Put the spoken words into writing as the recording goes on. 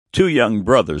Two young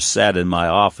brothers sat in my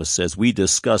office as we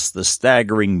discussed the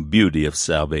staggering beauty of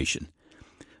salvation.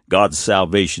 God's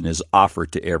salvation is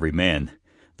offered to every man.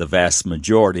 The vast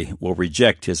majority will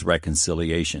reject his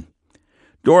reconciliation.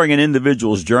 During an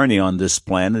individual's journey on this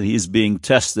planet, he is being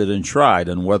tested and tried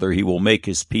on whether he will make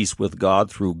his peace with God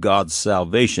through God's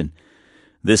salvation.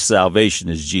 This salvation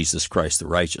is Jesus Christ the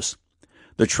righteous.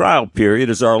 The trial period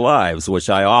is our lives, which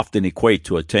I often equate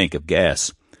to a tank of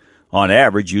gas. On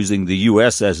average, using the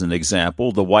U.S. as an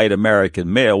example, the white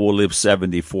American male will live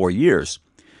 74 years.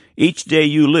 Each day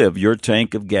you live, your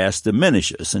tank of gas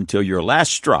diminishes until your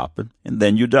last drop, and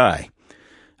then you die.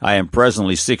 I am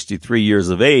presently 63 years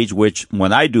of age, which,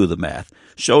 when I do the math,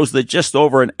 shows that just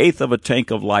over an eighth of a tank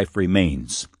of life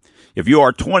remains. If you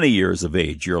are 20 years of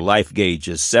age, your life gauge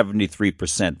is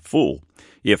 73% full.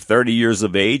 If 30 years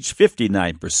of age,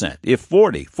 59%. If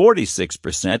 40,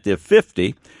 46%. If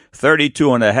 50,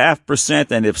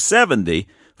 32.5%. And if 70,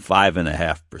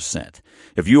 5.5%.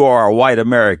 If you are a white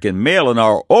American male and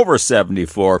are over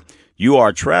 74, you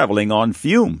are traveling on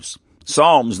fumes.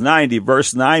 Psalms 90,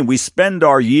 verse 9, we spend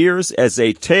our years as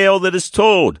a tale that is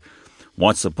told.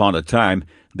 Once upon a time,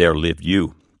 there lived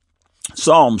you.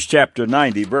 Psalms chapter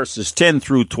 90, verses 10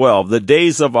 through 12, the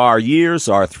days of our years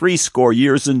are 80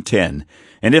 years and 10.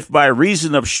 And if by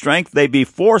reason of strength they be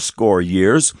 80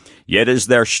 years, yet is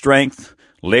their strength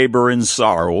labor and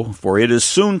sorrow, for it is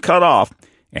soon cut off,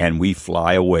 and we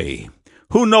fly away.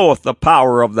 Who knoweth the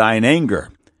power of thine anger?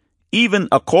 Even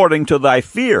according to thy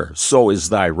fear, so is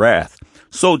thy wrath.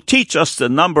 So teach us to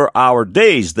number our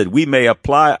days, that we may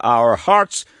apply our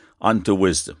hearts unto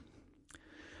wisdom.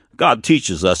 God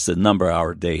teaches us to number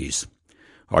our days.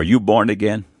 Are you born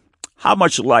again? How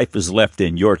much life is left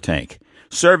in your tank?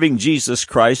 Serving Jesus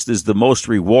Christ is the most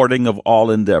rewarding of all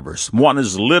endeavors. One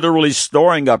is literally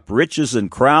storing up riches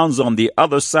and crowns on the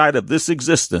other side of this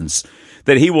existence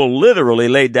that he will literally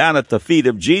lay down at the feet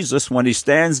of Jesus when he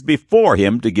stands before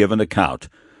him to give an account.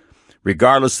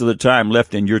 Regardless of the time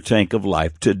left in your tank of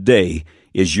life, today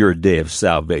is your day of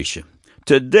salvation.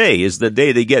 Today is the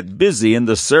day to get busy in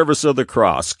the service of the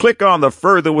cross. Click on the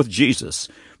Further with Jesus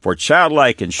for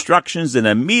childlike instructions and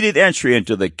immediate entry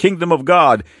into the kingdom of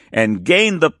God and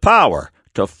gain the power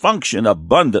to function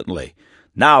abundantly.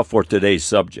 Now for today's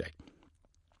subject.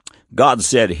 God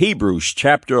said, Hebrews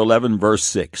chapter 11, verse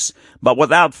 6, but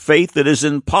without faith it is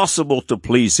impossible to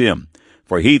please him.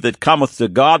 For he that cometh to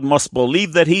God must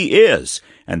believe that he is,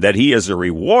 and that he is a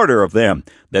rewarder of them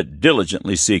that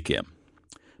diligently seek him.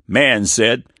 Man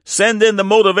said, send in the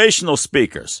motivational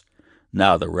speakers.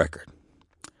 Now the record.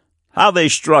 How they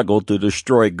struggled to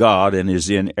destroy God and his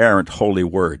inerrant holy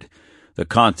word. The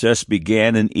contest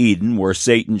began in Eden, where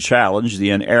Satan challenged the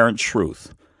inerrant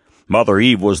truth. Mother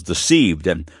Eve was deceived,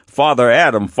 and Father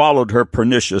Adam followed her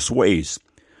pernicious ways.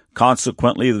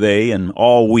 Consequently, they and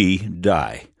all we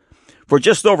die. For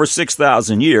just over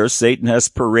 6,000 years, Satan has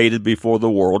paraded before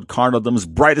the world carnaldom's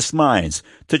brightest minds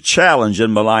to challenge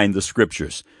and malign the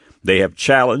Scriptures. They have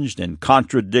challenged and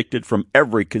contradicted from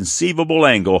every conceivable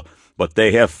angle, but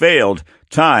they have failed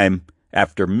time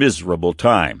after miserable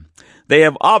time. They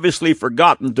have obviously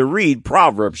forgotten to read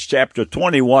Proverbs chapter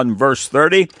 21, verse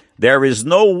 30. There is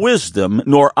no wisdom,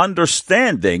 nor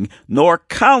understanding, nor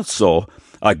counsel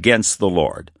against the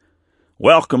Lord.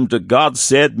 Welcome to God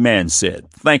Said, Man Said.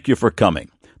 Thank you for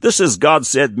coming. This is God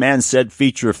Said, Man Said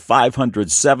feature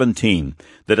 517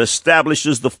 that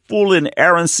establishes the full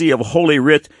inerrancy of Holy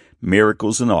Writ,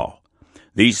 miracles and all.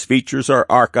 These features are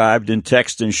archived in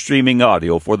text and streaming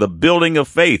audio for the building of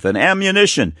faith and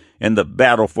ammunition in the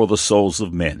battle for the souls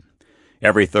of men.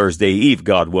 Every Thursday Eve,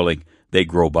 God willing, they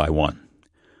grow by one.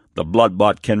 The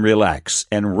blood-bought can relax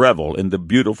and revel in the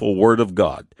beautiful Word of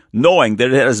God, knowing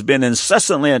that it has been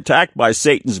incessantly attacked by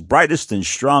Satan's brightest and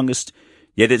strongest,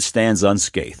 yet it stands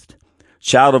unscathed.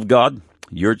 Child of God,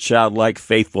 your childlike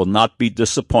faith will not be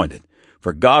disappointed,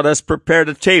 for God has prepared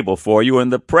a table for you in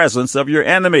the presence of your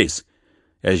enemies.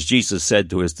 As Jesus said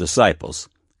to his disciples,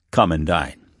 come and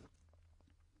dine.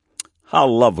 How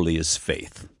lovely is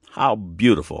faith. How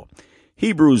beautiful.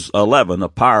 Hebrews 11, a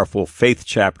powerful faith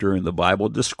chapter in the Bible,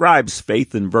 describes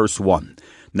faith in verse 1.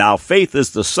 Now faith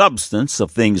is the substance of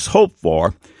things hoped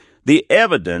for, the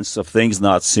evidence of things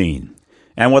not seen.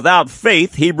 And without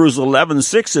faith, Hebrews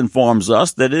 11:6 informs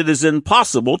us that it is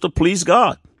impossible to please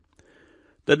God.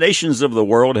 The nations of the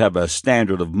world have a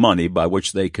standard of money by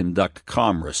which they conduct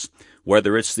commerce,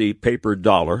 whether it's the paper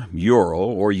dollar, euro,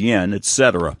 or yen,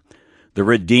 etc. The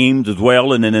redeemed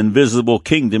dwell in an invisible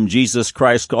kingdom Jesus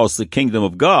Christ calls the kingdom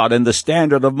of God, and the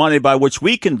standard of money by which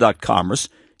we conduct commerce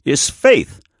is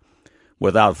faith.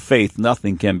 Without faith,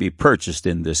 nothing can be purchased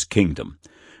in this kingdom.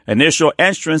 initial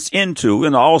entrance into,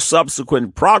 and all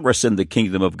subsequent progress in the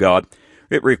kingdom of God,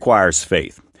 it requires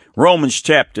faith. Romans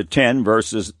chapter 10,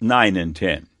 verses 9 and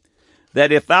 10.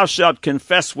 That if thou shalt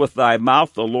confess with thy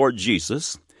mouth the Lord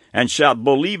Jesus, and shalt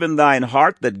believe in thine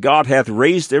heart that God hath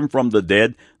raised him from the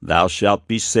dead, thou shalt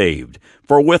be saved.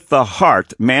 For with the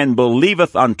heart man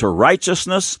believeth unto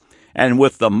righteousness, and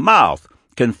with the mouth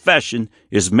confession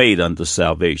is made unto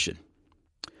salvation.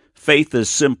 Faith is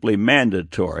simply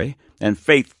mandatory, and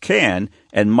faith can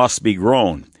and must be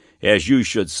grown. As you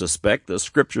should suspect, the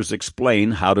Scriptures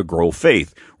explain how to grow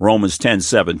faith. Romans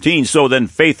 10:17, so then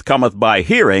faith cometh by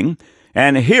hearing,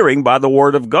 and hearing by the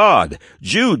word of God.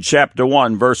 Jude chapter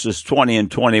 1, verses 20 and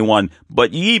 21,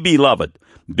 but ye, beloved,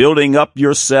 building up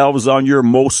yourselves on your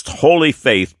most holy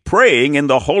faith, praying in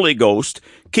the Holy Ghost,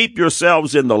 keep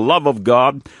yourselves in the love of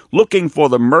God, looking for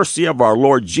the mercy of our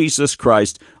Lord Jesus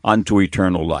Christ unto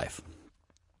eternal life.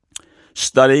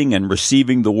 Studying and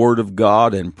receiving the Word of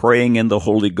God and praying in the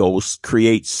Holy Ghost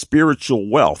creates spiritual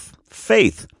wealth,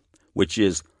 faith, which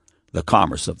is the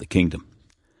commerce of the kingdom.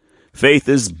 Faith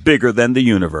is bigger than the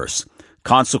universe.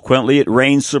 Consequently, it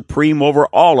reigns supreme over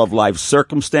all of life's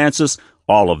circumstances,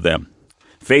 all of them.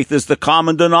 Faith is the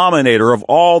common denominator of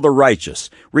all the righteous,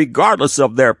 regardless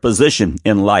of their position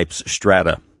in life's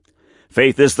strata.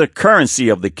 Faith is the currency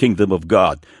of the kingdom of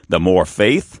God. The more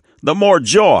faith, the more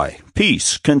joy,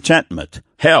 peace, contentment,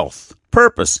 health,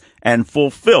 purpose, and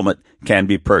fulfillment can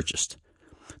be purchased.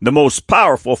 The most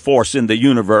powerful force in the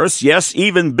universe, yes,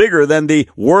 even bigger than the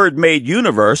word-made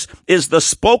universe, is the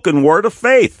spoken word of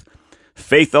faith.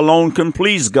 Faith alone can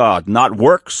please God, not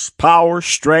works, power,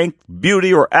 strength,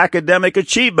 beauty, or academic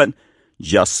achievement,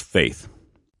 just faith.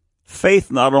 Faith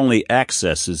not only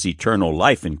accesses eternal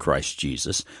life in Christ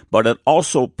Jesus, but it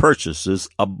also purchases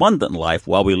abundant life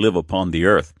while we live upon the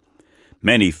earth.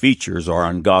 Many features are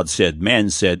on God Said, Man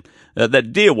Said,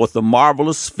 that deal with the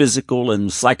marvelous physical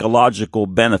and psychological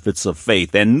benefits of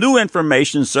faith, and new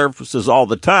information surfaces all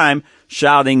the time,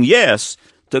 shouting yes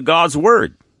to God's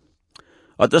Word.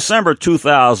 A December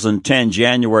 2010,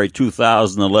 January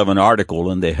 2011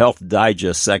 article in the Health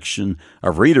Digest section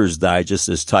of Reader's Digest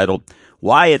is titled,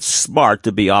 Why It's Smart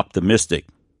to Be Optimistic.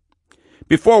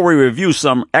 Before we review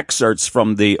some excerpts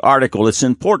from the article, it's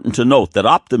important to note that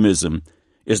optimism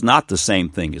is not the same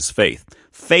thing as faith.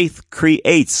 Faith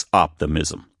creates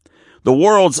optimism. The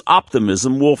world's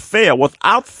optimism will fail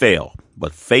without fail,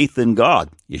 but faith in God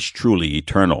is truly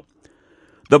eternal.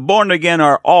 The born-again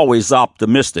are always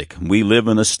optimistic. We live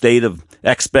in a state of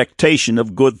expectation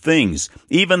of good things.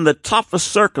 Even the toughest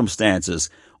circumstances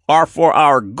are for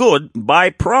our good by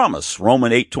promise.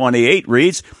 Romans 8:28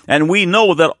 reads, and we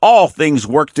know that all things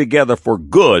work together for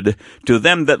good to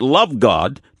them that love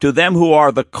God, to them who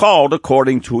are the called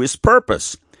according to his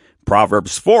purpose.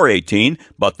 Proverbs 4:18,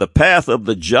 but the path of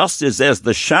the just is as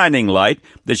the shining light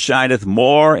that shineth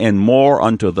more and more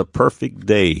unto the perfect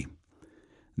day.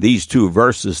 These two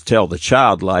verses tell the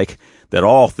childlike that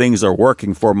all things are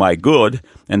working for my good,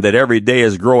 and that every day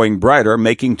is growing brighter,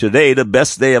 making today the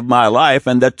best day of my life,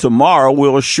 and that tomorrow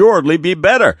will assuredly be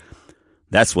better.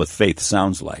 That's what faith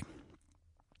sounds like.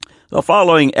 The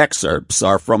following excerpts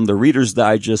are from the Reader's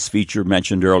Digest feature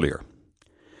mentioned earlier.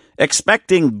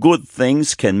 Expecting good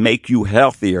things can make you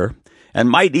healthier and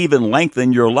might even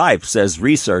lengthen your life, says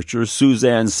researcher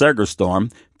Suzanne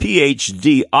Segerstorm,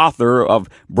 Ph.D., author of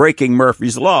Breaking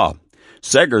Murphy's Law.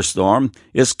 Segerstorm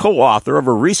is co-author of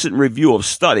a recent review of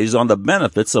studies on the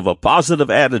benefits of a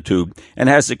positive attitude and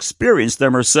has experienced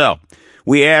them herself.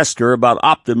 We asked her about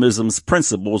optimism's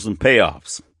principles and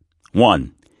payoffs.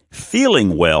 1.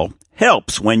 Feeling well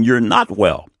helps when you're not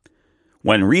well.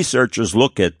 When researchers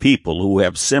look at people who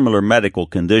have similar medical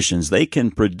conditions, they can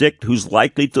predict who's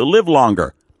likely to live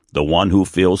longer, the one who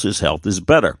feels his health is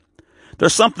better.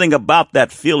 There's something about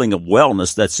that feeling of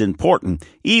wellness that's important,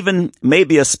 even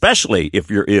maybe especially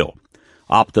if you're ill.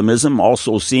 Optimism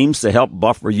also seems to help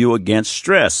buffer you against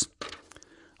stress.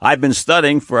 I've been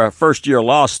studying for first-year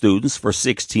law students for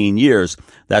 16 years.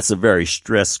 That's a very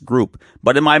stressed group.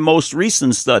 But in my most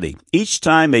recent study, each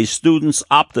time a student's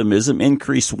optimism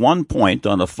increased 1 point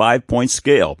on a 5-point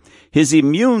scale, his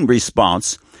immune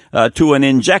response to an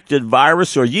injected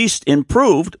virus or yeast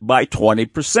improved by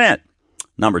 20%.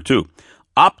 Number 2,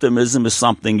 optimism is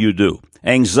something you do.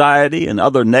 Anxiety and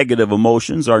other negative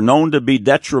emotions are known to be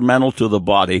detrimental to the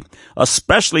body,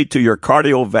 especially to your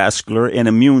cardiovascular and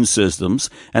immune systems,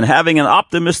 and having an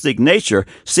optimistic nature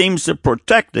seems to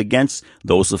protect against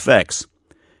those effects.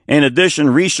 In addition,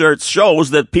 research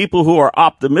shows that people who are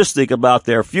optimistic about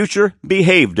their future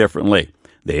behave differently.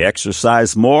 They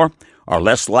exercise more, are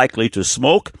less likely to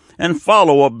smoke, and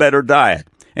follow a better diet.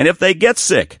 And if they get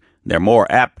sick, They're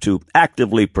more apt to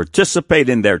actively participate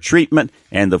in their treatment,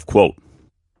 end of quote.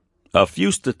 A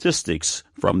few statistics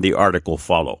from the article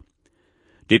follow.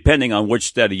 Depending on which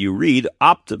study you read,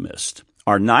 optimists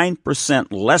are 9%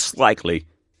 less likely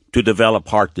to develop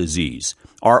heart disease,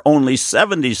 are only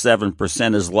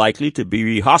 77% as likely to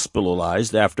be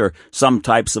hospitalized after some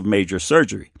types of major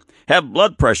surgery, have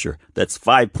blood pressure that's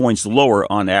 5 points lower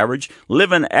on average,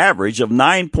 live an average of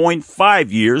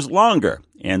 9.5 years longer,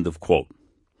 end of quote.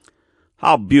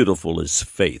 How beautiful is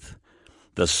faith,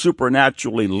 the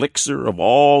supernatural elixir of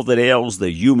all that ails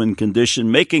the human condition,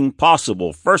 making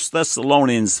possible 1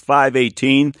 Thessalonians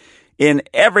 5:18, in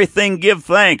everything give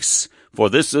thanks, for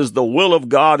this is the will of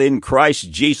God in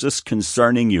Christ Jesus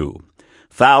concerning you.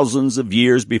 Thousands of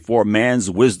years before man's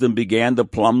wisdom began to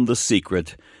plumb the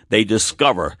secret, they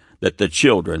discover that the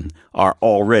children are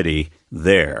already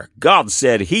there. God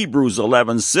said, Hebrews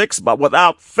 11:6, but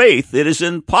without faith it is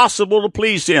impossible to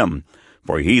please him.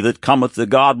 For he that cometh to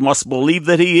God must believe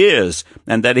that he is,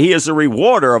 and that he is a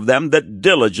rewarder of them that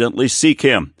diligently seek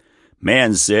him.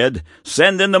 Man said,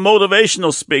 send in the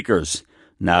motivational speakers.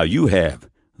 Now you have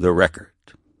the record.